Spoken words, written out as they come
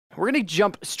We're going to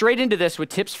jump straight into this with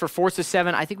tips for Forza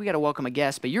 7. I think we got to welcome a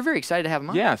guest, but you're very excited to have him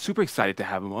on. Yeah, super excited to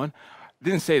have him on.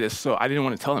 Didn't say this, so I didn't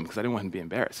want to tell him because I didn't want him to be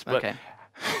embarrassed. But Okay.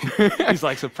 he's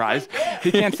like surprised.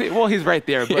 He can't say, well, he's right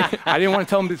there, but I didn't want to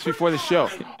tell him this before the show.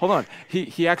 Hold on.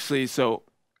 He actually, so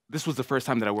this was the first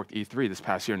time that I worked E3 this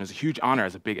past year, and it was a huge honor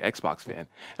as a big Xbox fan. And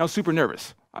I was super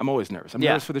nervous. I'm always nervous. I'm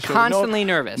nervous for the show. Constantly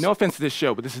nervous. No offense to this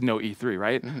show, but this is no E3,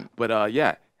 right? But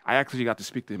yeah, I actually got to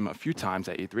speak to him a few times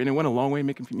at E3, and it went a long way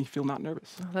making me feel not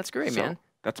nervous. Oh, that's great, So, man.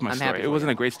 that's my I'm happy story. for It wasn't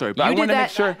you. a great story, but You I did wanted to that.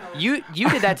 make sure. You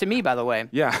did that to me, by the way.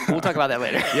 Yeah. We'll talk about that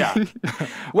later. Yeah.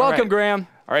 Welcome, right. Graham.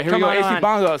 All right, here Come we go. on AC on.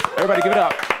 Bongos. Everybody give it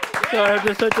up.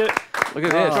 Look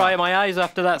at this. Dry my eyes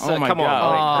after that. So Oh my come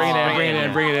God. on.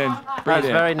 Bring it in. That's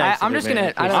very nice. I'm just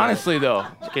going to... Honestly, though,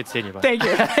 Good seeing you, man. Thank you.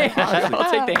 I'll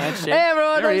take the handshake. Hey,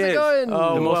 everyone. there he How's it is. going?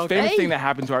 The most famous Hey. thing that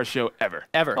happened to our show ever.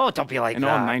 Ever. Oh, don't be like In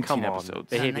that. all 19 Come on. episodes.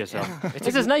 Behave yourself.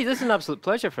 This is nice. This is an absolute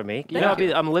pleasure for me. You know,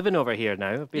 I'm living over here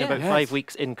now. I've been Yeah. about 5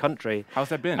 weeks in country. How's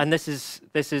that been? And this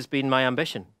has been my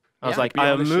ambition. I was Yeah. like, Be on I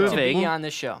am the show. To be moving. on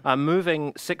this show. I'm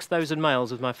moving 6,000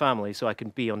 miles with my family so I can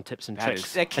be on tips and That tricks.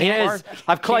 is- That And here it is.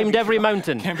 I've climbed be every true.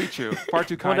 mountain. Can't be true. Far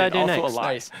too kind. What did I do also next? a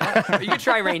lie. Nice. You could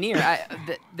try Rainier.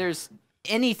 There's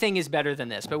anything is better than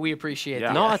this, but we appreciate Yeah.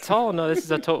 that. Not at all. No, this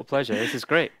is a total pleasure. This is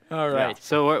great. All right.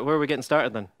 So where are we getting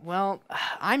started then? Well,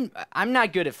 I'm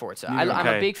not good at Forza. I'm a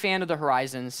Okay. big fan of the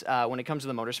Horizons. When it comes to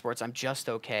the motorsports, I'm just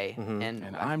okay.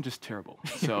 And I'm just terrible.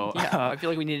 So, I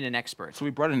feel like we needed an expert. so we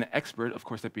brought in an expert, of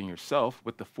course, that being yourself,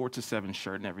 with the Forza 7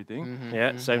 shirt and everything.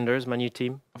 Yeah, Sounders, my new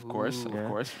team. Of course,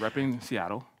 repping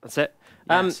Seattle. That's it.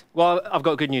 Yes. Well, I've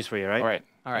got good news for you, right? All right.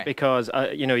 All right. Because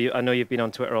you know, I know you've been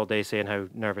on Twitter all day saying how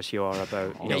nervous you are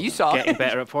about Yeah, you saw getting it.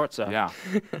 better at Forza. Yeah.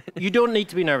 You don't need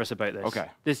to be nervous about this. Okay.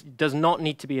 This does not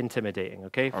need to be intimidating,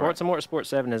 okay? Forza Motorsport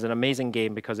 7 is an amazing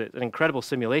game because it's an incredible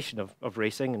simulation of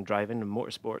racing and driving and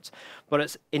motorsports, but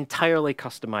it's entirely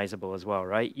customizable as well,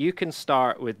 right? You can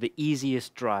start with the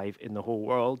easiest drive in the whole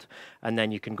world, and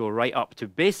then you can go right up to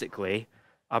basically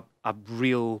a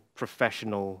real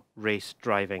professional race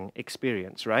driving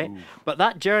experience, right? But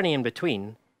that journey in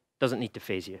between doesn't need to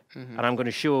phase you. And I'm going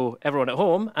to show everyone at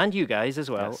home and you guys as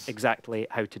well exactly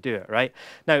how to do it, right?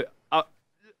 Now,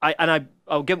 I'm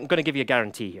going to give you a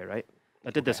guarantee here, right?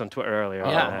 I did this on Twitter earlier.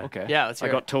 Yeah. okay. Yeah, let's I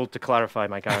hear got told to clarify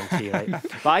my guarantee, right?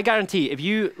 But I guarantee if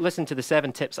you listen to the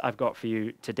 7 tips I've got for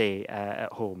you today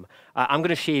at home, I'm going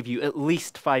to shave you at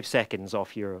least 5 seconds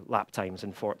off your lap times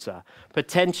in Forza.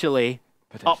 Potentially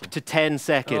up to 10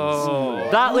 seconds.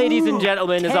 That, ladies and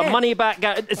gentlemen, is a money back.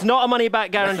 It's not a money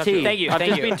back guarantee. Thank you. I've Thank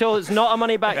just you. been told it's not a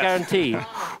money back guarantee,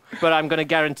 but I'm going to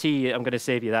guarantee you, I'm going to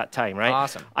save you that time, right?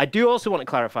 Awesome. I do also want to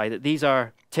clarify that these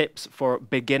are tips for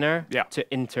beginner Yeah. to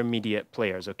intermediate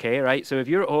players. Okay, right? So if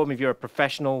you're at home, if you're a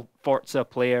professional Forza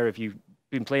player, if you've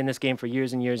been playing this game for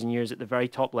years and years and years at the very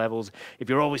top levels, if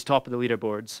you're always top of the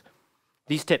leaderboards,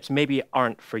 these tips maybe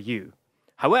aren't for you.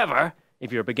 However,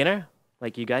 if you're a beginner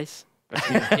like you guys,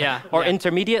 Yeah. or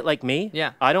intermediate like me.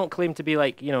 Yeah. I don't claim to be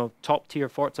like, you know, top tier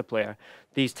Forza player.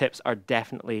 These tips are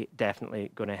definitely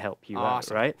going to help you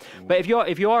Awesome. out, right? But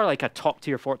if you are like a top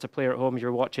tier Forza player at home, if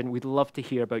you're watching, we'd love to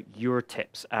hear about your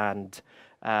tips and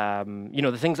you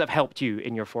know, the things that have helped you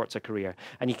in your Forza career.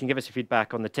 And you can give us your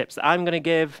feedback on the tips that I'm going to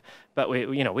give, but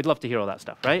we'd love to hear all that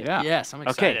stuff, right? Yeah. Yes, I'm Okay.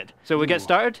 excited. So we get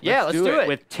started? Yeah, let's do it.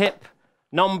 With tip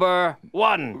number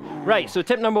 1. Right, so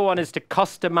tip number 1 is to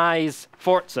customize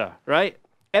Forza, right?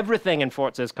 Everything in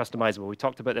Forza is customizable. We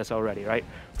talked about this already, right?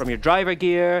 From your driver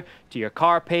gear, to your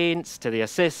car paints, to the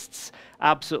assists,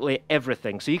 absolutely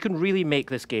everything. So you can really make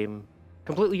this game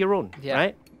completely your own,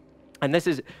 right? And this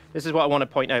is what I want to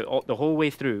point out the whole way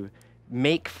through.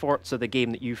 Make Forza the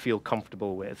game that you feel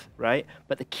comfortable with, right?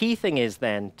 But the key thing is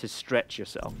then to stretch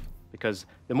yourself, because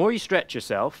the more you stretch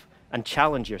yourself and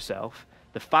challenge yourself,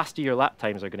 the faster your lap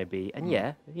times are going to be. And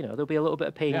yeah, you know, there'll be a little bit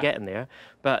of pain getting there.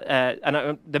 But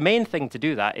the main thing to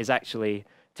do that is actually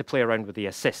to play around with the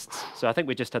assists. So I think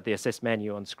we just had the assist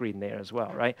menu on screen there as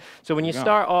well, right? So when you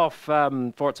start off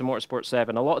Forza Motorsport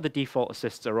 7, a lot of the default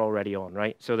assists are already on,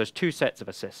 right? So there's 2 sets of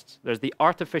assists. There's the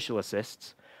artificial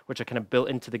assists, which are kind of built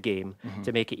into the game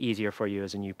to make it easier for you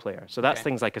as a new player. So that's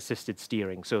things like assisted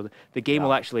steering. So the game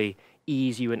will actually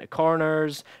ease you into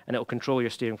corners, and it'll control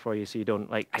your steering for you, so you don't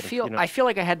like. I feel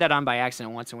like I had that on by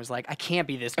accident once and was like, I can't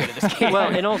be this good at this game.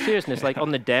 Well, in all seriousness, like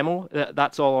on the demo,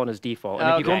 that's all on as default.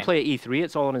 And if you go and play at E3,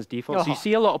 it's all on as default. So you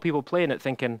see a lot of people playing it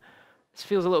thinking, this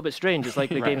feels a little bit strange. It's like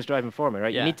the game's driving for me,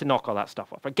 right? Yeah. You need to knock all that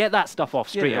stuff off. Or get that stuff off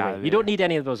straight out away. of You don't need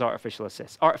any of those artificial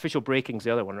assists. Artificial braking's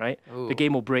the other one, right? The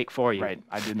game will brake for you. Right.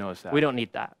 I did notice that. We don't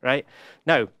need that, right?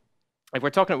 Now, if we're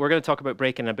going to talk about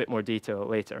braking in a bit more detail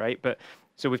later, right? But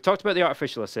so we've talked about the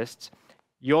artificial assists.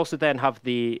 You also then have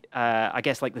the, I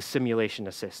guess, like the simulation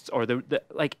assists, or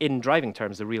like in driving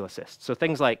terms, the real assists. So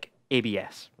things like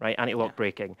ABS, right, anti-lock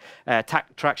braking,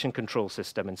 traction control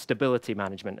system, and stability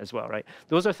management as well, right?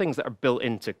 Those are things that are built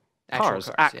into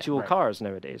actual cars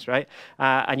nowadays, right?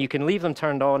 And you can leave them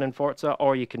turned on in Forza,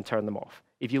 or you can turn them off.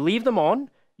 If you leave them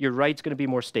on, your ride's going to be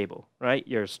more stable, right?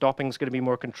 Your stopping's going to be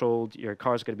more controlled, your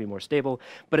car's going to be more stable,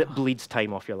 but it bleeds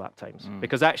time off your lap times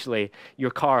because actually your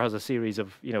car has a series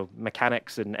of, you know,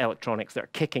 mechanics and electronics that are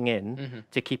kicking in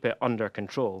to keep it under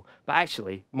control. But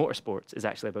actually, motorsports is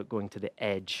actually about going to the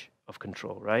edge of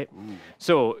control, right?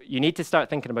 So you need to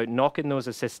start thinking about knocking those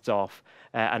assists off,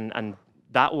 and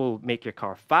that will make your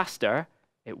car faster.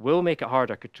 It will make it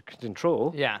harder to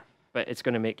control. Yeah. But it's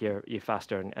going to make you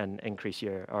faster and increase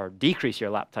or decrease your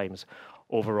lap times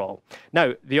overall.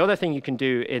 Now, the other thing you can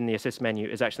do in the assist menu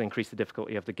is actually increase the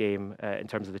difficulty of the game in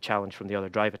terms of the challenge from the other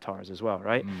drive avatars as well,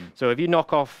 right? So if you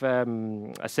knock off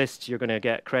assists, you're going to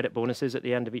get credit bonuses at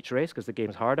the end of each race because the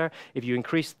game's harder. If you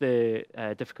increase the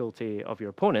difficulty of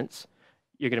your opponents,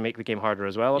 you're going to make the game harder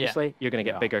as well, obviously. You're going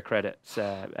to get bigger credits,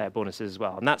 bonuses as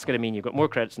well. And that's going to mean you've got more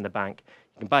credits in the bank.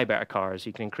 You can buy better cars.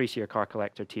 You can increase your car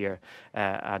collector tier.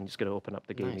 And it's going to open up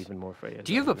the game even more for you.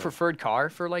 Do you have a preferred car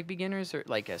for like beginners or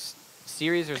like a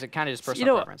series, or is it kind of just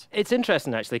personal preference? It's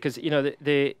interesting, actually, because, you know,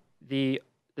 the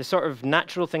sort of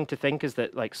natural thing to think is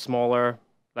that like smaller,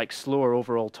 like slower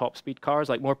overall top speed cars,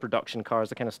 like more production cars,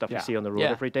 the kind of stuff you see on the road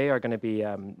every day are going to be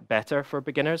better for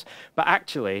beginners. But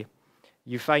actually,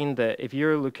 you find that if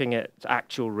you're looking at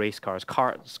actual race cars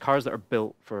that are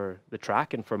built for the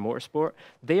track and for motorsport,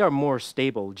 they are more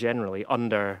stable generally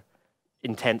under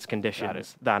intense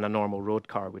conditions than a normal road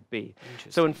car would be.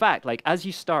 So in fact, like as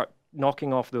you start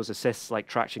knocking off those assists like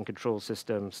traction control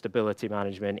system, stability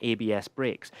management, ABS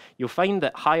brakes, you'll find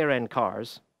that higher end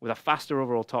cars with a faster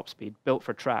overall top speed built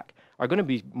for track are going to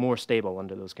be more stable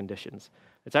under those conditions.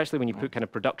 It's actually when you put kind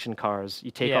of production cars,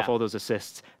 you take off all those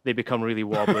assists, they become really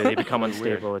wobbly, they become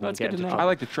unstable. And That's get good to into know. trouble. I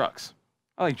like the trucks.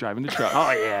 I like driving the trucks.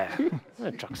 Oh, yeah.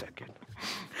 The trucks are good.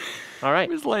 All right.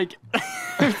 It was like,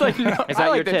 no, is that I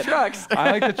like your the tip? trucks.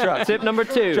 I like the trucks. Tip number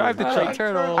 2. Drive the truck.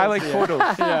 turtles. I like photos.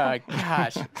 Yeah,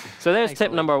 gosh. So there's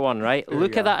tip number 1, right?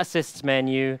 Look at that assists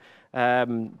menu.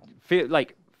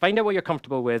 Find out what you're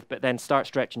comfortable with, but then start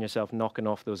stretching yourself, knocking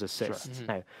off those assists.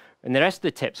 Now, and the rest of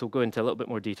the tips will go into a little bit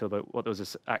more detail about what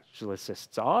those actual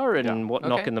assists are and what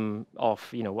knocking them off,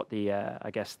 you know, what the, I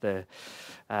guess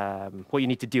what you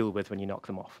need to deal with when you knock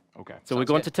them off. Okay. So we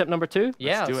go on to tip number 2?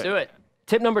 Yeah, let's do it.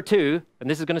 Tip number 2, and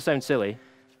this is going to sound silly,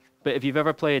 but if you've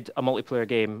ever played a multiplayer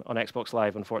game on Xbox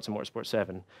Live on Forza Motorsport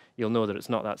 7, you'll know that it's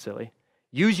not that silly.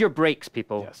 Use your brakes,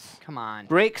 people. Yes. Come on.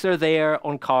 Brakes are there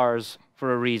on cars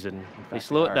for a reason. They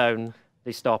slow it down,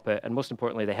 they stop it, and most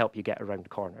importantly, they help you get around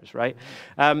corners, right?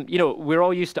 You know, we're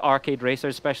all used to arcade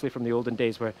racers, especially from the olden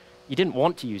days where you didn't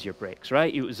want to use your brakes,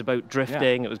 right? It was about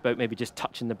drifting, it was about maybe just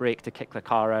touching the brake to kick the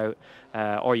car out,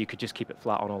 or you could just keep it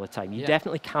flat on all the time. You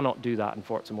definitely cannot do that in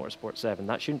Forza Motorsport 7.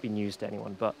 That shouldn't be news to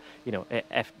anyone, but, you know,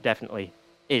 it definitely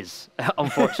is,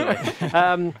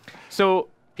 unfortunately. So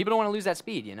people don't want to lose that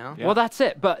speed, you know? Yeah. Well, that's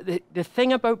it. But the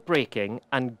thing about braking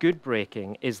and good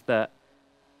braking is that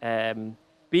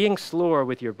being slower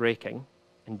with your braking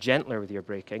and gentler with your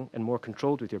braking and more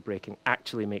controlled with your braking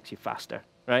actually makes you faster,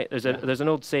 right? There's an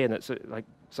old saying that's like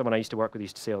someone I used to work with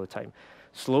used to say all the time: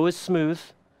 slow is smooth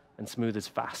and smooth is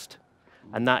fast.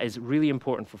 And that is really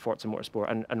important for Forza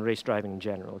Motorsport and race driving in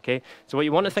general, okay? So what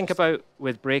you want to think about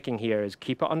with braking here is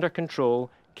keep it under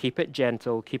control, keep it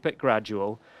gentle, keep it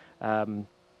gradual.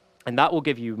 And that will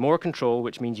give you more control,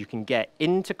 which means you can get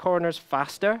into corners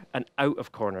faster and out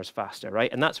of corners faster,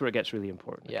 right? And that's where it gets really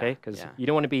important, okay? Because you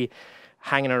don't want to be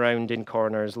hanging around in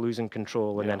corners, losing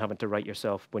control, and then having to right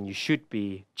yourself when you should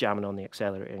be jamming on the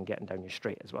accelerator and getting down your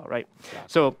straight as well, right?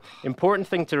 So important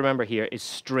thing to remember here is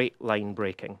straight line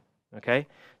braking, okay?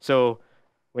 So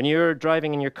when you're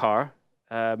driving in your car,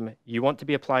 you want to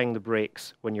be applying the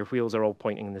brakes when your wheels are all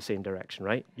pointing in the same direction,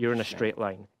 right? You're in a straight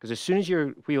line. Because as soon as your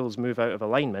wheels move out of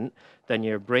alignment, then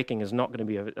your braking is not going to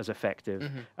be as effective,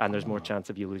 and there's more chance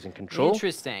of you losing control.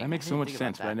 Interesting. That makes so much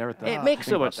sense, but I never thought. It makes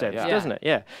so much sense, doesn't it?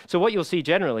 Yeah. So what you'll see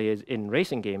generally is in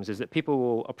racing games is that people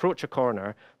will approach a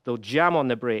corner, they'll jam on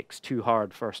the brakes too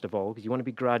hard first of all, because you want to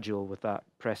be gradual with that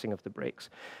pressing of the brakes.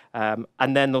 And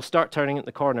then they'll start turning at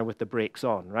the corner with the brakes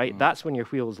on, right? That's when your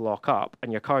wheels lock up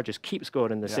and your car just keeps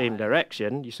going in the same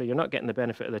direction. So you're not getting the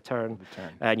benefit of the turn,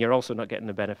 and you're also not getting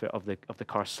the benefit of the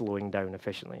car slowing down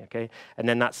efficiently, okay? And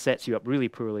then that sets you up really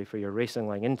poorly for your racing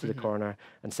line into the corner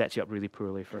and sets you up really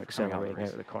poorly for accelerating out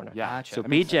of the corner. So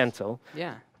be gentle.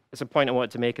 It's a point I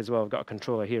wanted to make as well. I've got a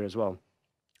controller here as well.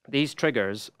 These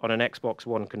triggers on an Xbox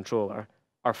One controller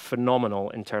are phenomenal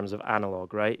in terms of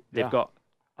analog, right? They've got,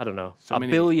 I don't know, So a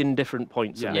many- billion different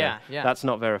points in there. Yeah. That's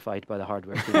not verified by the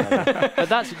hardware team. But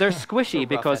they're squishy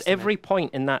because estimate. every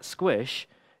point in that squish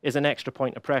is an extra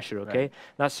point of pressure, okay? Right.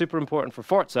 That's super important for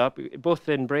Forza, both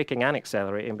in braking and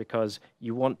accelerating, because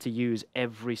you want to use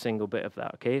every single bit of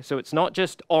that, okay? So it's not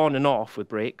just on and off with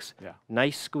brakes. Yeah.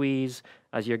 Nice squeeze.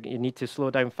 As you need to slow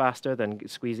down faster, then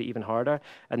squeeze it even harder.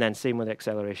 And then same with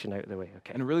acceleration out of the way,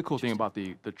 okay? And a really cool thing about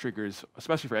the triggers,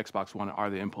 especially for Xbox One, are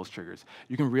the impulse triggers.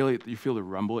 You can really, you feel the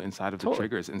rumble inside of the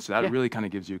triggers. And so that really kind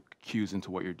of gives you cues into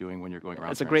what you're doing when you're going around.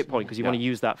 That's a great point, because you want to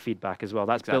use that feedback as well.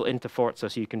 That's built into Forza,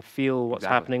 so you can feel what's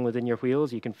happening within your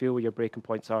wheels. You can feel where your braking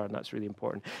points are, and that's really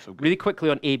important. So good. Really quickly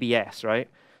on ABS, right?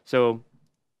 So,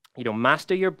 you know,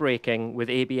 master your braking with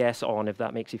ABS on if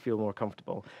that makes you feel more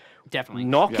comfortable. Definitely.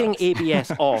 Knocking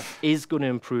ABS off is going to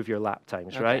improve your lap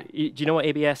times, right? Do you know what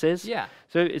ABS is? Yeah.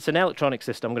 So it's an electronic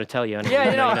system. I'm going to tell you. Anyway.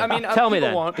 Yeah, you know, I mean, tell me people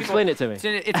then. want- people- Explain it to me.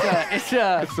 It's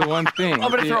That's the one thing.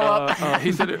 I'm gonna throw up.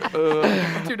 He said it.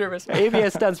 I'm too nervous.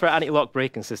 ABS stands for anti-lock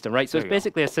braking system, right? So There it's you go.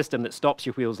 basically a system that stops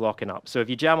your wheels locking up. So if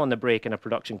you jam on the brake in a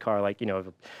production car, like, you know, if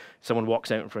someone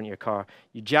walks out in front of your car,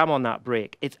 you jam on that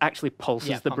brake, it actually pulses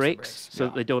Yeah, the pumps the brakes brakes. so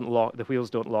that they don't lock, the wheels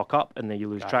don't lock up, and then you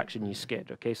lose traction, you skid,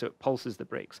 okay? So it pulses the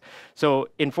brakes. So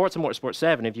in Forza Motorsport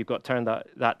 7, if you've got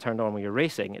that turned on when you're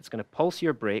racing, it's going to pulse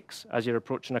your brakes as you're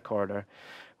approaching a corner,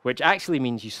 which actually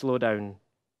means you slow down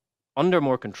under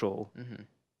more control,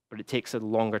 but it takes a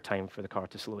longer time for the car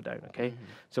to slow down, okay?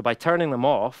 So by turning them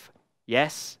off,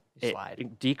 yes, Slide.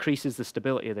 it decreases the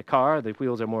stability of the car. The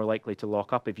wheels are more likely to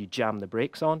lock up if you jam the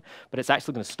brakes on, but it's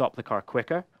actually going to stop the car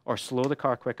quicker or slow the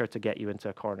car quicker to get you into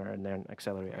a corner and then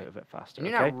accelerate out of it faster, And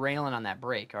you're okay? not railing on that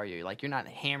brake, are you? Like, you're not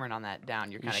hammering on that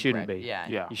down. You're You kind of shouldn't be.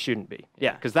 Yeah. You shouldn't be.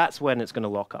 Yeah, because that's when it's going to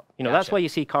lock up. You know, that's Gotcha. why you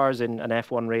see cars in an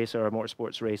F1 race or a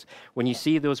motorsports race. When you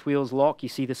see those wheels lock, you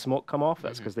see the smoke come off.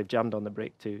 That's because they've jammed on the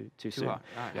brake too soon. hard.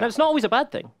 Now, it's not always a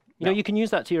bad thing. You know, you can use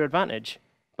that to your advantage.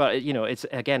 But, you know, it's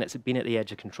been at the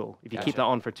edge of control. If you keep that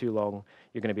on for too long,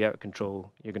 you're going to be out of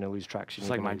control. You're going to lose traction. It's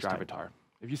you're like my gonna lose time. drive car.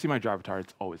 If you see my drive car,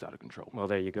 it's always out of control. Well,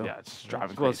 there you go. Yeah, it's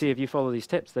driving Well, crazy. see, if you follow these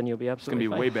tips, then you'll be It's gonna absolutely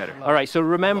be fine. way better. All right, so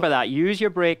remember that. Use your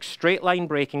brakes, straight line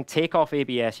braking, take off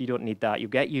ABS. You don't need that. You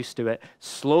get used to it.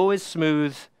 Slow is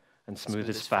smooth, and smooth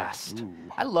is fast.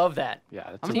 I love that. Yeah,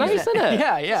 that's I'm a gonna nice, use that. isn't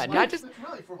it? Yeah. Not just. It's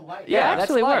really for life. Yeah, that's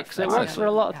actually life. works. It That's works for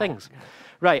a lot of Yeah. things.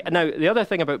 Right, and now the other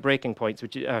thing about braking points,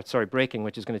 braking,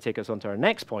 which is going to take us on to our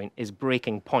next point, is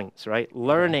braking points, right?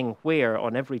 Learning where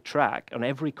on every track, on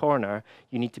every corner,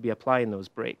 you need to be applying those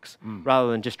brakes, rather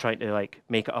than just trying to like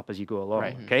make it up as you go along,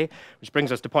 Right. okay? Which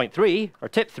brings us to point 3, or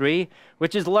tip 3,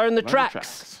 which is learn the tracks.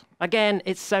 tracks. Again,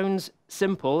 it sounds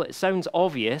simple, it sounds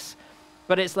obvious,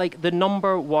 but it's like the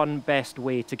 #1 best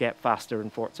way to get faster in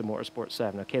Forza Motorsport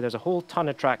 7. Okay, there's a whole ton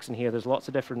of tracks in here. There's lots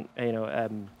of different,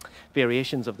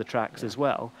 variations of the tracks as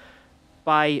well.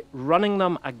 By running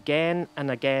them again and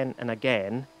again and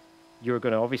again, you're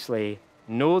going to obviously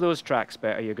know those tracks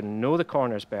better. You're going to know the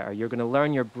corners better. You're going to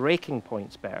learn your braking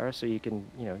points better, so you can,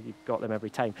 you've got them every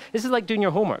time. This is like doing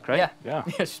your homework, right? Yeah.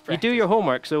 Yeah. You do your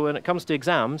homework, so when it comes to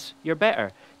exams, you're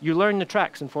better. You learn the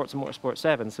tracks in Forza Motorsport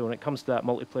 7, so when it comes to that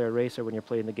multiplayer race or when you're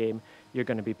playing the game, you're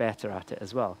going to be better at it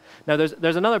as well. Now,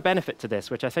 there's another benefit to this,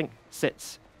 which I think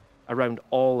sits around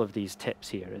all of these tips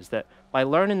here, is that by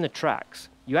learning the tracks,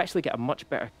 you actually get a much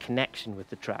better connection with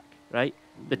the track, right?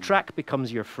 The track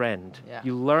becomes your friend. Yeah.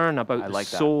 You learn about I the like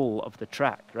that. soul of the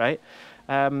track, right?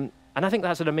 And I think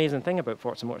that's an amazing thing about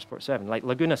Forza Motorsport 7. Like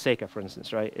Laguna Seca, for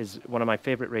instance, right, is one of my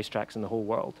favorite racetracks in the whole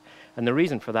world. And the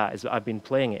reason for that is that I've been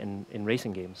playing it in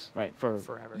racing games for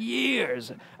Forever.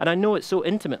 years. And I know it so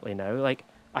intimately now. Like,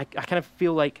 I kind of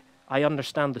feel like I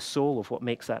understand the soul of what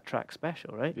makes that track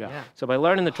special, right? Yeah. So by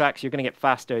learning the tracks, you're going to get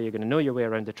faster. You're going to know your way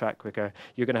around the track quicker.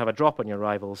 You're going to have a drop on your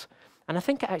rivals. And I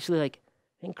think it actually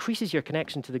increases your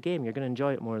connection to the game. You're going to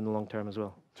enjoy it more in the long term as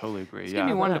well. Totally agree. It's yeah.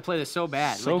 getting me wanting to play this so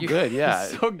bad. So Like, you- good. Yeah.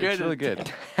 so good. It's really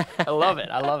good. I love it.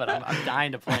 I'm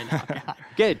dying to play now. God.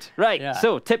 Good. Right. Yeah.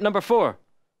 So tip number 4.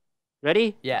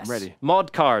 Ready? Yes. I'm ready.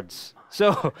 Mod cards.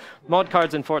 So mod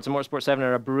cards in Forza Motorsport 7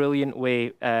 are a brilliant way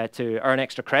to earn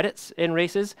extra credits in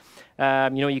races.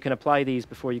 You can apply these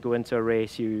before you go into a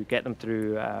race. You get them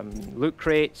through loot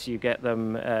crates. You get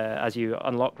them as you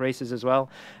unlock races as well.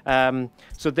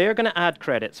 So they're going to add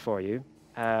credits for you.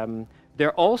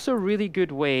 They're also a really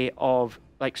good way of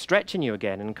stretching you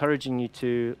again, encouraging you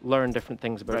to learn different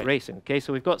things about racing. Okay,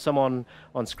 so we've got some on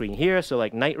screen here. So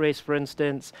like night race, for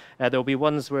instance, there'll be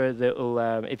ones where they'll,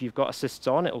 if you've got assists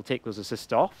on, it'll take those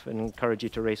assists off and encourage you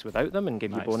to race without them and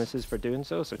give you bonuses for doing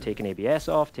so. So taking ABS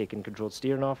off, taking controlled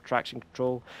steering off, traction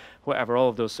control, whatever, all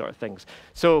of those sort of things.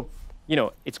 So, you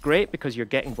know, it's great because you're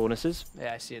getting bonuses.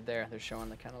 Yeah, I see it there. They're showing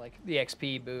the kind of like the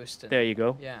XP boost. And There you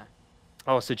go. yeah.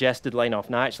 Oh, suggested line off.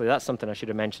 Now, actually, that's something I should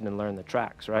have mentioned in Learn the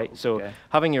Tracks, right? So okay.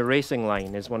 having your racing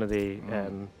line is one of the,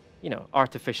 you know,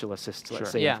 artificial assists, let's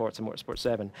Sure. say, Yeah. in Forza Motorsport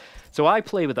 7. So I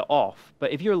play with it off,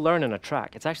 but if you're learning a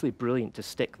track, it's actually brilliant to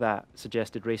stick that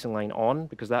suggested racing line on,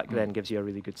 because that then gives you a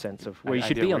really good sense of where you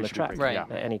should Idea be where on you the should be track breaking, Right.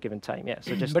 yeah. at any given time. Yeah,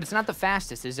 so just... But it's not the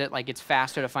fastest, is it? Like it's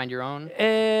faster to find your own?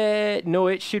 No,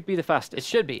 it should be the fastest. It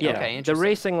should be. Yeah. Okay, The interesting.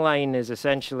 racing line is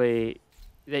essentially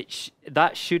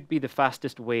that should be the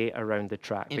fastest way around the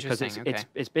track, because Interesting,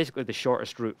 it's basically the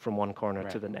shortest route from one corner to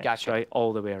Right. the next, Gotcha. right,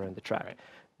 all the way around the track. Right.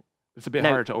 It's a bit Now-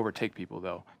 harder to overtake people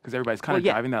though, because everybody's kind of Well,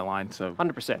 yeah. driving that line. So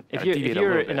 100%. If Gotta you're, deviate if a you're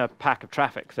little in bit. a pack of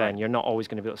traffic, then Right. you're not always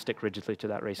going to be able to stick rigidly to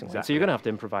that racing line. So Exactly. you're going to have to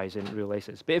improvise in real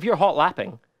races. But if you're hot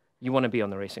lapping, you want to be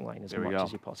on the racing line as There we much go.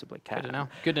 as you possibly can. Good to know.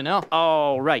 Good to know.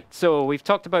 All right. So we've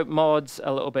talked about mods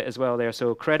a little bit as well there.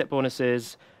 So credit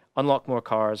bonuses, unlock more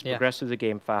cars, Yeah. progress through the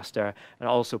game faster, and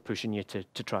also pushing you to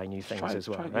try new things try, as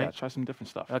well, try, right? yeah, try some different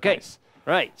stuff. Okay. Nice.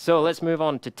 Right. So let's move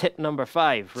on to tip number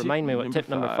 5. Tip Remind me what number tip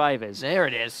number 5. 5 is. There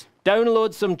it is.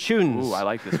 Download some tunes. Ooh, I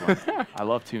like this one. I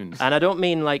love tunes. And I don't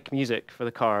mean like music for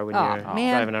the car when Aw, you're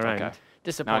man. driving around. Okay. Now I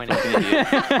Disappointing. feel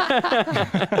like an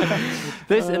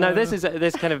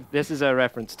idiot. This is a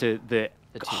reference to the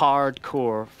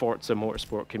hardcore Forza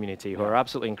Motorsport community, who are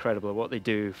absolutely incredible at what they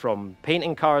do, from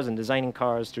painting cars and designing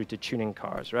cars through to tuning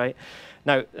cars, right?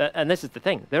 Now, and this is the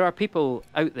thing, there are people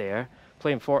out there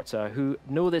playing Forza who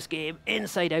know this game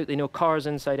inside out. They know cars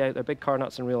inside out. They're big car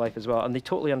nuts in real life as well, and they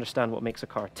totally understand what makes a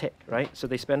car tick, right? So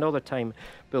they spend all their time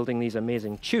building these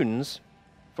amazing tunes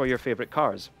for your favorite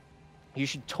cars. You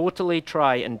should totally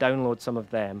try and download some of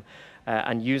them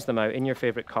and use them out in your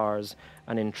favorite cars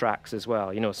and in tracks as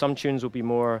well. You know, some tunes will be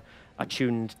more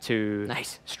attuned to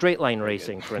Nice. straight line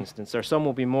racing, for instance, or some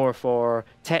will be more for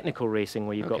technical racing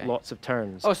where you've got Okay. lots of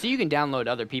turns. Oh, so you can download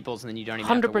other people's and then you don't even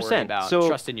have to worry 100%. about So-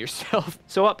 trusting yourself.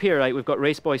 So up here, right, we've got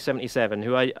Raceboy77,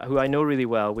 who I know really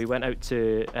well. We went out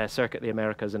to Circuit the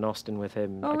Americas in Austin with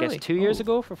him, Oh, I guess really? 2 years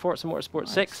ago for Forza Motorsport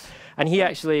 6. And he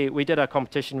actually, we did a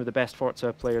competition with the best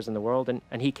Forza players in the world,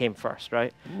 and he came first,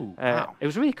 right? Ooh, wow. It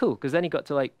was really cool, because then he got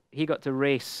to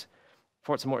race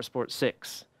Forza Motorsport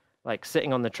 6, like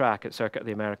sitting on the track at Circuit of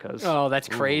the Americas. Oh, that's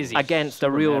crazy. Against a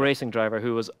super real meta. racing driver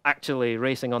who was actually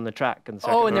racing on the track. And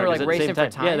Circuit Oh, of and they were, Americas like, at the same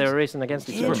racing for time. Yeah, they times? were racing against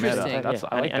each other. Super meta. Yeah, That's-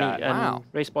 I like and that. Wow.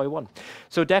 Raceboy won.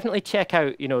 So definitely check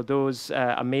out, you know, those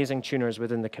amazing tuners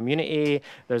within the community.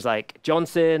 There's like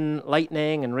Johnson,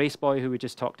 Lightning, and Raceboy, who we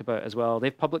just talked about as well.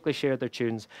 They've publicly shared their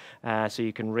tunes, so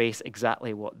you can race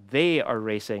exactly what they are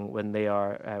racing when they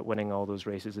are winning all those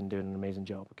races and doing an amazing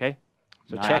job. Okay,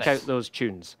 so check out Nice. those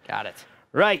tunes. Got it.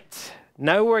 Right.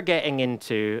 Now we're getting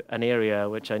into an area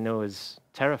which I know is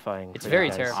terrifying. It's for you very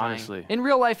guys. terrifying. Honestly. In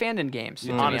real life and in games, to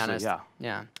be Honestly, honest. yeah.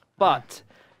 Yeah. But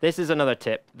this is another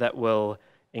tip that will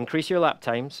increase your lap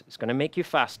times. It's going to make you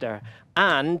faster.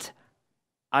 And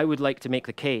I would like to make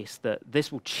the case that this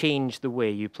will change the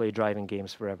way you play driving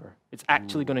games forever. It's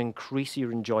actually going to increase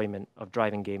your enjoyment of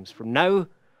driving games from now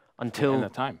until end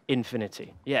of time.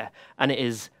 infinity. Yeah. And it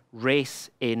is race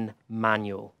in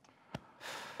manual.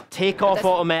 Take off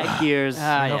automatic gears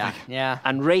Yeah.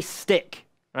 and race stick,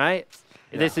 right?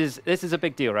 This is a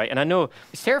big deal, right? And I know,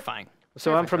 It's terrifying.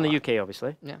 so I'm from the UK,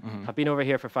 obviously. Yeah. I've been over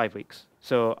here for 5 weeks,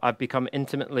 so I've become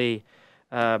intimately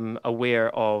aware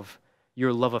of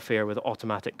your love affair with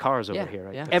automatic cars over Yeah, here,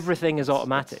 right? yeah. Everything is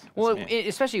automatic. Well, me.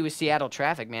 especially with Seattle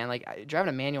traffic, man. Like driving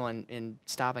a manual in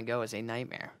stop and go is a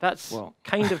nightmare. That's Well-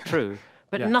 kind of true.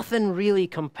 But Yeah. nothing really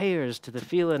compares to the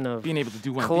feeling of Being able to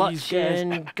do one of these guys.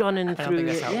 clutching, gunning I through don't think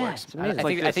that's it. how it Yeah, works. it's I amazing.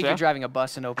 think, this, you're yeah? driving a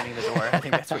bus and opening the door. I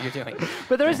think that's what you're doing.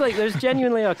 But there's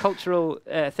genuinely a cultural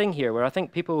thing here where I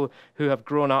think people who have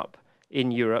grown up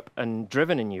in Europe and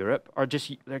driven in Europe are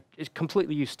they're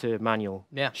completely used to manual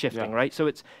shifting, Yeah. right? So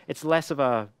it's less of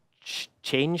a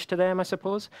change to them, I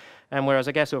suppose. And whereas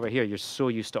I guess over here you're so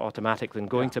used to automatic, then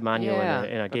going to manual Yeah.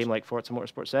 in a game like Forza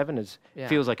Motorsport 7 Yeah.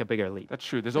 feels like a bigger leap. That's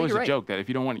true. There's No, always you're a right. joke that if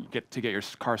you don't want to get your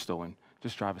car stolen,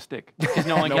 just drive a stick. Because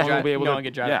no one can will drive. be able No to- one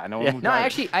can drive. Yeah, no one will No, drive.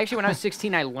 actually, when I was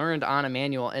 16, I learned on a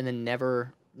manual and then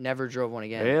never drove one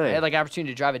again. Really? I had like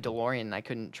opportunity to drive a DeLorean and I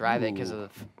couldn't drive it because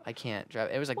of I can't drive.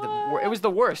 It was like it was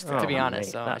the worst to be Oh, honest.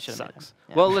 mate, So I that should have. sucks.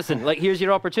 Well, listen, like here's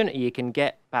your opportunity. You can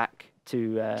get back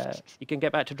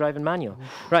to driving manual,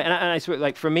 right? And I swear,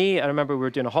 like for me, I remember we were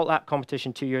doing a hot lap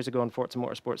competition 2 years ago on Forza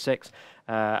Motorsport 6,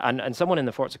 and someone in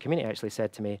the Forza community actually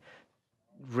said to me,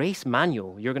 "Race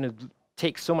manual, you're going to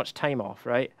take so much time off,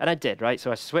 right?" And I did, right?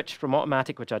 So I switched from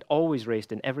automatic, which I'd always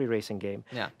raced in every racing game,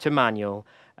 Yeah. to manual.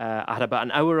 I had about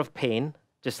an hour of pain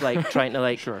just like trying to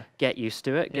like Sure. get used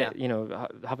to it, you know,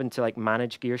 having to like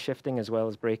manage gear shifting as well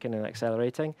as braking and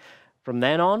accelerating. From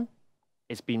then on,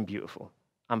 it's been beautiful.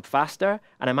 I'm faster,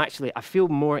 and I feel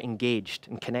more engaged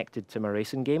and connected to my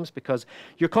racing games because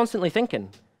you're constantly thinking.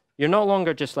 You're no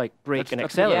longer just like brake and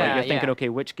accelerate. Yeah, You're thinking, yeah. okay,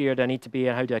 which gear do I need to be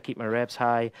in? How do I keep my revs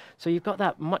high? So you've got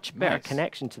that much better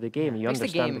connection to the game. You Makes the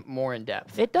understand game more in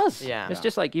depth. it does. Yeah. It's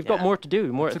just like you've got more to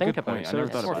do, more That's to a think good about. point. I So never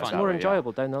it's thought about more, it it's that more way, yeah.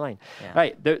 enjoyable down the line. Yeah.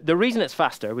 Right. The reason it's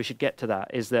faster, we should get to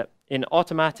that, is that in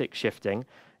automatic shifting,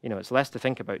 you know, it's less to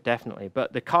think about, definitely.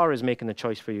 But the car is making the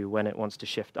choice for you when it wants to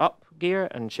shift up gear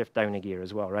and shift down a gear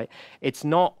as well, right? It's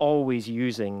not always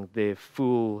using the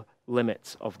full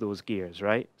limits of those gears,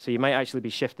 right? So you might actually be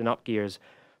shifting up gears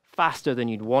faster than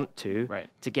you'd want to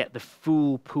get the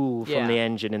full pull from the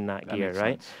engine in that gear,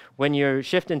 right? Sense. When you're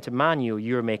shifting to manual,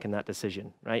 you're making that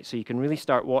decision, right? So you can really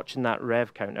start watching that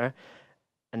rev counter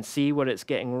and see where it's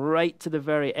getting right to the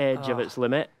very edge of its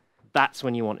limit. That's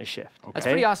when you want to shift. Okay? That's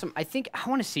pretty awesome. I think I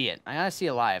want to see it. I want to see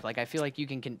it live. Like I feel like you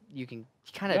can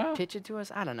kind of pitch it to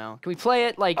us. I don't know. Can we play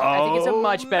it? Like I think it's a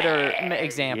much better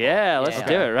example. Yeah, let's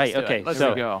do it. Right. Let's do Okay. it. Let's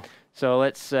so go. So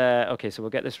let's. Okay. So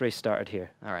we'll get this race started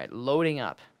here. All right, loading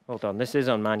up. Hold on. This is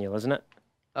on manual, isn't it?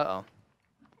 Uh-oh.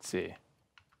 Let's see.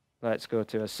 Let's go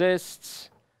to assists.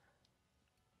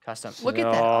 Custom. Look at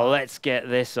that. Oh, let's get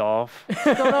this off.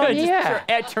 Turn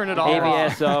it all off.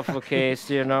 ABS off. Okay,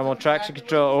 steer normal. Traction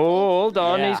control. Oh, hold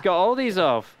on. Yeah. He's got all these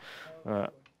off.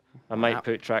 I might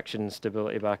put traction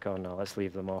stability back on now. Let's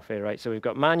leave them off here. Right, so we've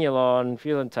got manual on,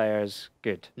 fuel and tires.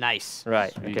 Good. Nice.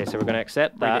 Right. Okay, so we're going to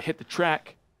accept Ready that. to hit the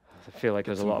track. I feel like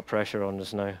there's a lot of pressure on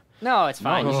just now. No, it's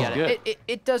fine. No, You this get is it.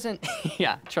 It doesn't.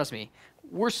 Yeah, trust me.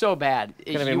 We're so bad.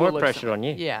 There's going to be more pressure on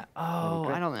you. Yeah. Oh,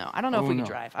 I don't know. I don't know if we can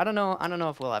drive. I don't know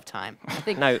if we'll have time. I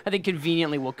think. Now- I think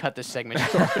conveniently we'll cut this segment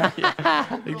short. I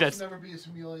think that's. never be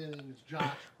simulating. It's Josh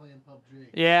playing PUBG.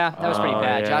 Yeah, that was pretty Oh,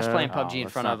 bad. Josh yeah. playing PUBG in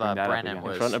let's front not of bring that up Brennan again.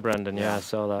 was. In front of Brendan, yeah, I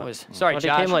saw that. Sorry, Well, they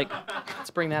Josh. came like,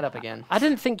 Let's bring that up again. I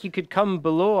didn't think you could come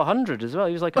below 100 as well.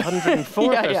 He was like 104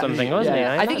 or something, wasn't he?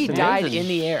 I think he That's died amazing. in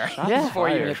the air Yeah, before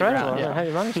you hit the incredible. ground. I don't know how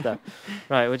you managed that.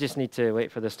 Right, we just need to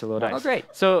wait for this to load out. Oh, great.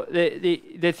 So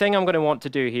the thing I'm going to want to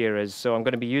do here is, so I'm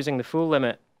going to be using the full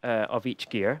limit of each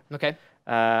gear. Okay.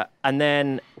 And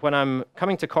then when I'm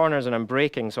coming to corners and I'm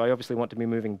braking, so I obviously want to be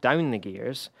moving down the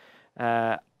gears,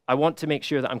 I want to make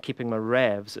sure that I'm keeping my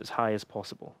revs as high as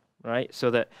possible, right?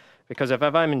 So that, because if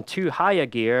I'm in too high a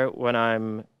gear when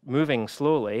I'm moving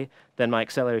slowly, then my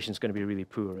acceleration is going to be really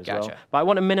poor as well. Gotcha. But I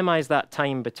want to minimize that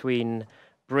time between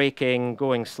braking,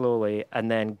 going slowly, and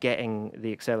then getting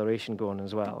the acceleration going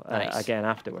as well, Nice. again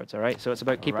afterwards, all right? So it's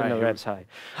about keeping right, the here revs high.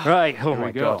 Right, oh here we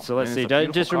my go. God. So let's And see. it's a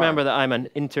beautiful Just car. remember that I'm an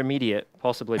intermediate,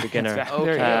 possibly beginner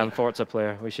Okay. Forza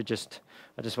player. I just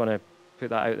want to put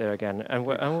that out there again. And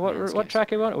what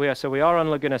track are we on? So we are on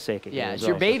Laguna Seca. Yeah, here it's as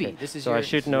your well, baby. okay. This is so your. I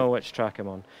should know which track I'm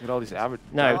on. Look at all these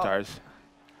No. avatars.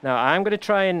 Now I'm going to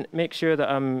try and make sure that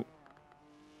I'm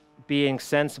being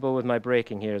sensible with my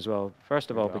braking here as well.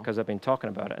 First of all, There you go. because I've been talking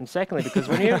about it, and secondly, because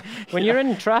when you're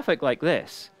in traffic like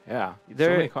this, Yeah. So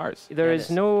There- many cars. there Yeah, it is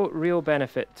is. no real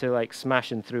benefit to like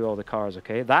smashing through all the cars.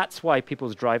 Okay, that's why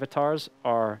people's drivatars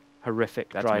are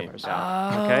horrific That's me. drivers.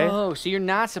 Yeah. Okay. Oh, so you're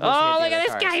not supposed to. Oh, hit look the at other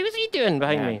this cars. guy! What's he doing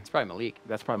behind Yeah. me? It's probably Malik.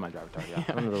 That's probably my avatar. Yeah.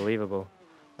 Unbelievable.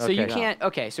 So you Okay. can't.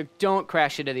 Okay, so don't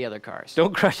crash into the other cars.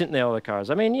 Don't crash into all the cars.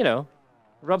 I mean, you know,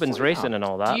 Robin's Slow racing down. and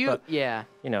all that, Do you? but Yeah.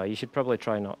 you know, you should probably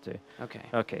try not to. Okay.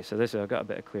 Okay, so this I've got a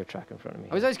bit of clear track in front of me.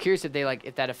 I was always curious if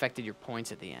that affected your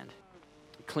points at the end.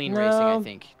 Clean No. racing, I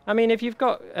think. I mean, if you've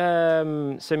got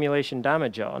simulation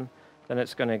damage on, then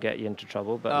it's going to get you into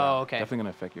trouble. But Oh, okay. Definitely gonna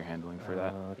affect your handling for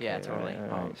that. Yeah, totally.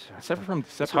 Separate from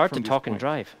It's hard to from these talk and points.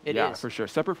 drive. It yeah, is. for sure.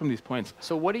 Separate from these points.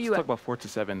 So what do Let's you? talk about Forza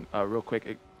 7 real quick.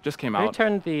 It just came Who out.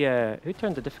 turned the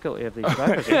difficulty of these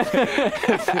drivers?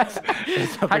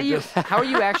 How are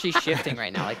you actually shifting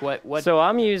right now? Like what? So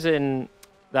I'm using.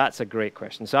 That's a great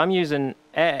question. So I'm using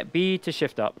B to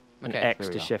shift up and Okay. X There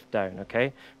we to go. shift down.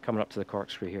 Okay, coming up to the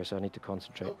corkscrew here, so I need to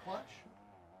concentrate. No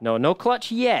clutch? No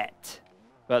clutch yet.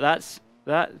 But that.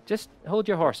 Just hold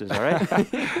your horses, all right?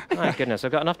 My goodness,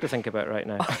 I've got enough to think about right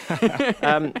now.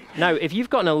 Now, if you've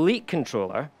got an elite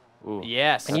controller, Ooh.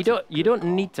 Yes. and you don't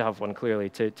need to have one clearly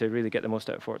to really get the most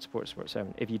out of Forza Sport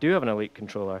 7. If you do have an elite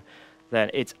controller, then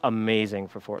it's amazing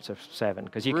for Forza 7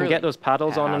 because you can Really? get those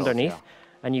paddles on Paddles, underneath. yeah.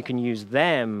 And you can use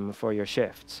them for your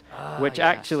shifts, which yes.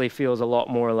 actually feels a lot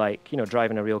more like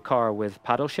driving a real car with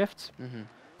paddle shifts. Mhm.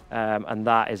 And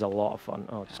that is a lot of fun.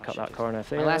 Oh, just cut that corner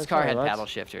there. My last car Sorry, had lads. paddle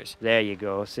shifters. There you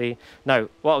go. See, now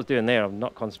what I was doing there, I'm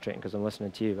not concentrating because I'm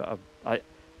listening to you, but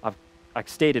I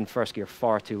stayed in first gear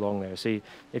far too long there. So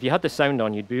if you had the sound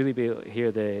on, you'd really be able to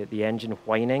hear the engine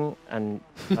whining and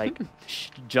like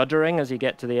juddering as you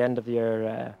get to the end of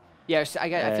your Yeah, so I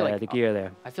feel like the gear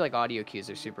there. I feel like audio cues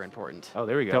are super important. Oh,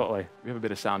 there we go. Totally. We have a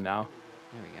bit of sound now.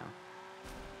 There we go.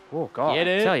 Oh God! Get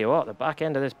it? Tell you what, the back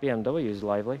end of this BMW is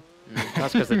lively.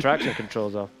 That's because the traction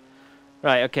control's off.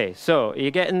 Right. Okay. So are you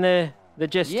getting the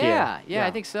gist here? Yeah,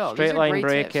 I think so. Straight These are line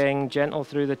great tips. braking, gentle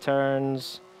through the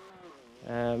turns.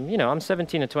 You know, I'm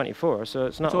 17 and 24, so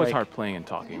it's not It's always like hard playing and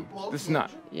talking. This is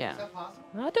not. Yeah. Is that possible?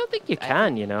 I don't think you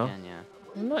can. You know, Yeah.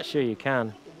 I'm not sure you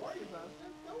can. Don't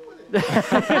worry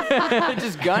about it.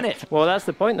 Just gun it. Well, that's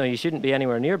the point, though. You shouldn't be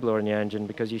anywhere near blowing your engine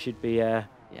because you should be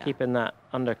keeping that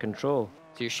under control.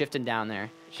 So you're shifting down there.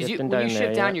 'Cause Shifting when down you there,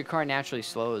 shift down, yeah. your car naturally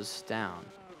slows down.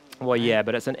 Well, yeah,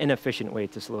 but it's an inefficient way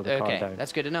to slow the car Okay, down.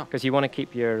 that's good to know. Because you want to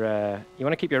keep your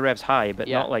revs high, but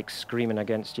Yeah. not like screaming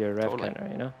against your rev Totally. counter.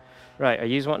 You know. Right. Are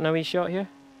you wanting a wee shot here?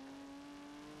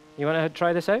 You want to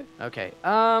try this out? Okay.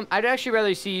 I'd actually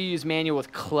rather see you use manual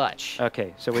with clutch.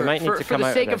 Okay. So we for, might need for, to for come the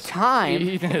out sake of of this. time,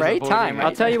 Ethan is right? avoiding Time, it. right?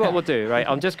 I'll tell you what we'll do, right?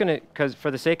 I'm just going to, because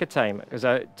for the sake of time, because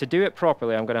to do it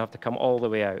properly, I'm going to have to come all the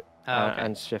way out Oh, okay.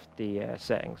 and shift the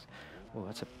settings. Oh,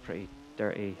 that's a pretty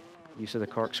dirty use of the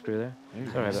corkscrew there.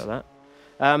 Sorry about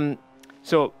that.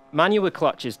 So manual with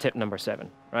clutch is tip number 7,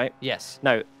 right? Yes.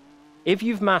 Now, if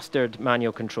you've mastered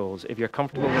manual controls, if you're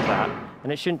comfortable with that,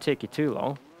 and it shouldn't take you too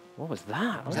long. What was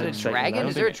that? Is that a dragon?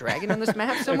 Is there a dragon on this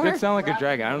map It somewhere? did sound like a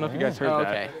dragon. I don't know if you guys heard Oh,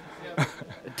 that. okay.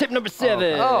 Tip number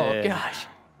 7. Oh, gosh.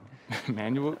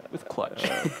 Manual with clutch.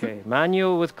 Okay,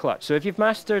 manual with clutch. So if you've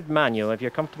mastered manual, if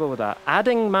you're comfortable with that,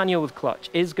 adding manual with clutch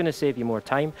is going to save you more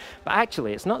time. But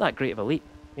actually, it's not that great of a leap.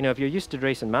 You know, if you're used to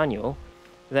racing manual,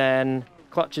 then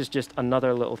clutch is just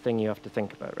another little thing you have to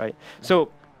think about, right? So,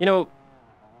 you know,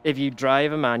 if you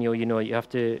drive a manual, you know you have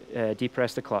to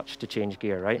depress the clutch to change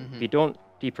gear, right? If you don't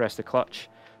depress the clutch,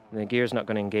 the gear's not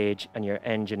going to engage, and your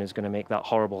engine is going to make that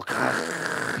horrible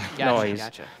noise.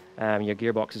 Gotcha. Your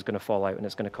gearbox is going to fall out, and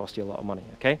it's going to cost you a lot of money,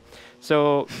 okay?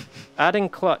 So adding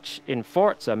clutch in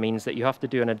Forza means that you have to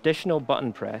do an additional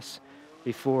button press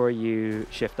before you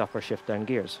shift up or shift down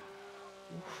gears.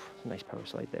 Oof, nice power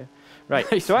slide there.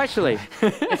 Right, so actually,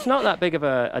 it's not that big of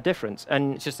a difference.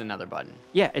 And It's just another button.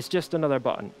 yeah, it's just another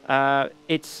button.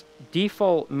 It's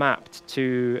default mapped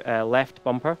to left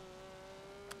bumper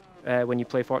when you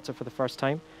play Forza for the first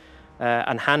time.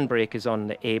 And handbrake is on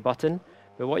the A button.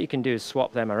 But what you can do is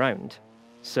swap them around.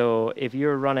 So if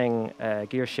you're running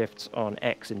gear shifts on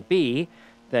X and B,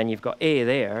 then you've got A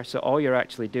there. So all you're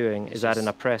actually doing is adding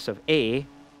a press of A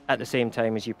at the same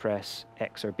time as you press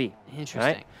X or B.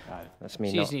 Interesting. That's me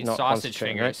So you not, just need not sausage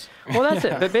concentrating, right? fingers. Well, that's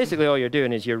it. But basically all you're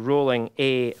doing is you're rolling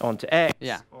A onto X.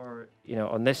 Yeah. Or, you know,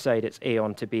 on this side, it's A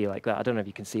onto B like that. I don't know if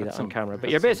you can see That's that on some- camera. But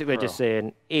that's you're some basically just pro.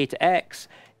 saying A to X,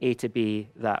 A to B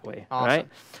that way, Awesome. right?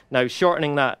 Now,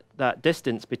 shortening that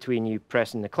distance between you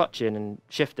pressing the clutch in and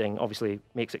shifting obviously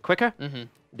makes it quicker.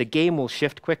 The game will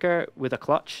shift quicker with a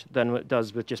clutch than it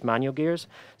does with just manual gears.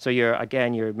 So you're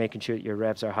making sure that your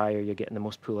revs are higher, you're getting the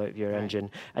most pull out of your engine,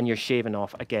 and you're shaving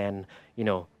off again, you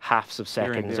know, halves of Here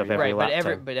and seconds there, of yeah. every Right, lap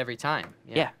time. but every time.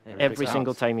 Yeah, every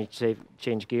single time you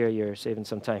change gear, you're saving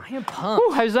some time. I am pumped.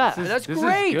 Ooh, how's that? That's This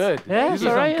great. is good. Yeah, These it's are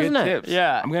some alright, good isn't it? tips.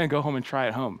 Yeah. I'm gonna go home and try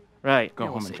it home. Right. Go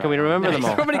we'll home see. and try. Can we it home. remember them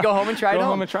all? Somebody go home and try it Go home.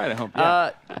 home and try it at home.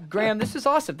 Yeah. Graham, this is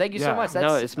awesome. Thank you so Yeah. much.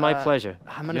 No, it's my pleasure.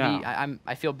 I'm gonna Yeah. be.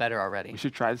 I feel better already. We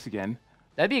should try this again.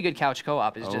 That'd be a good couch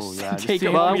co-op. Is Oh, just yeah, just take see a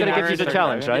if Well, we I'm can going to give you the start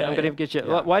challenge, right? yeah, I'm going yeah. to get you.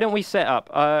 Yeah. Why don't we set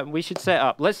up? We should set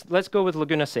up. Let's go with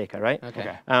Laguna Seca, right?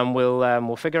 Okay. And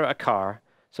we'll figure out a car.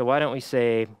 So why don't we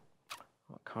say,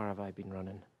 what car have I been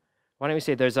running? Why don't we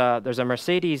say there's a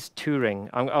Mercedes Touring.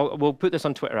 We'll put this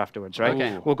on Twitter afterwards, right?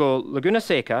 Okay. We'll go Laguna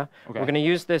Seca. Okay. We're going to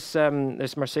use this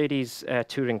this Mercedes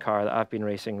Touring car that I've been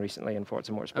racing recently in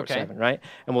Forza Motorsport Okay. 7, right?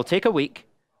 And we'll take a week,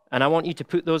 and I want you to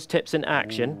put those tips in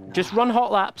action. Just run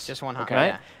hot laps. Just one hot. Okay.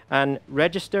 Yeah. And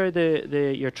register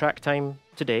your track time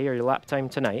today or your lap time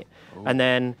tonight, and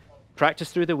then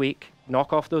practice through the week,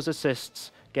 knock off those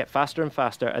assists, get faster and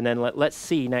faster, and then let's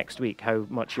see next week how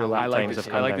much your lap I like times this.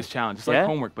 have I come like down. this challenge. It's Yeah? like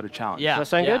homework, but a challenge. Yeah. Does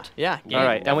that sound yeah. good? Yeah. All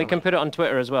right, and we definitely. can put it on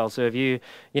Twitter as well. So if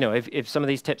if some of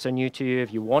these tips are new to you,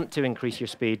 if you want to increase your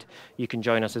speed, you can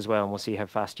join us as well, and we'll see how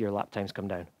fast your lap times come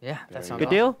down. Yeah, that sounds Good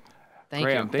awesome. deal? Thank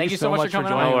Graham, you. thank you so much for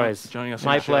coming joining on. No us. worries. Joining us on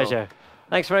My the show. pleasure.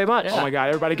 Thanks very much. Oh my God!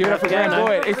 Everybody, give it up for Yeah, Graeme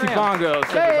Boyd, AC Graham. Bongos.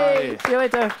 Hey, Everybody. see you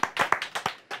later.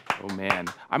 Oh man,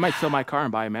 I might sell my car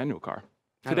and buy a manual car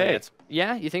I don't today. know,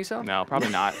 Yeah, you think so? No, probably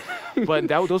not. But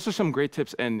those are some great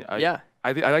tips. And Yeah.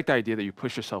 I like the idea that you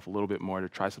push yourself a little bit more to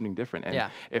try something different. And Yeah.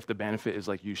 if the benefit is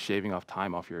like you shaving off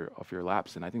time off your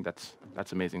laps, then I think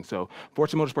that's amazing. So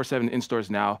Forza Motorsport 7 in stores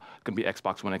now, going to be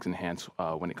Xbox One X Enhanced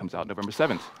when it comes out November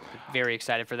 7th. Very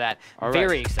excited for that. All right.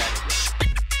 Very excited.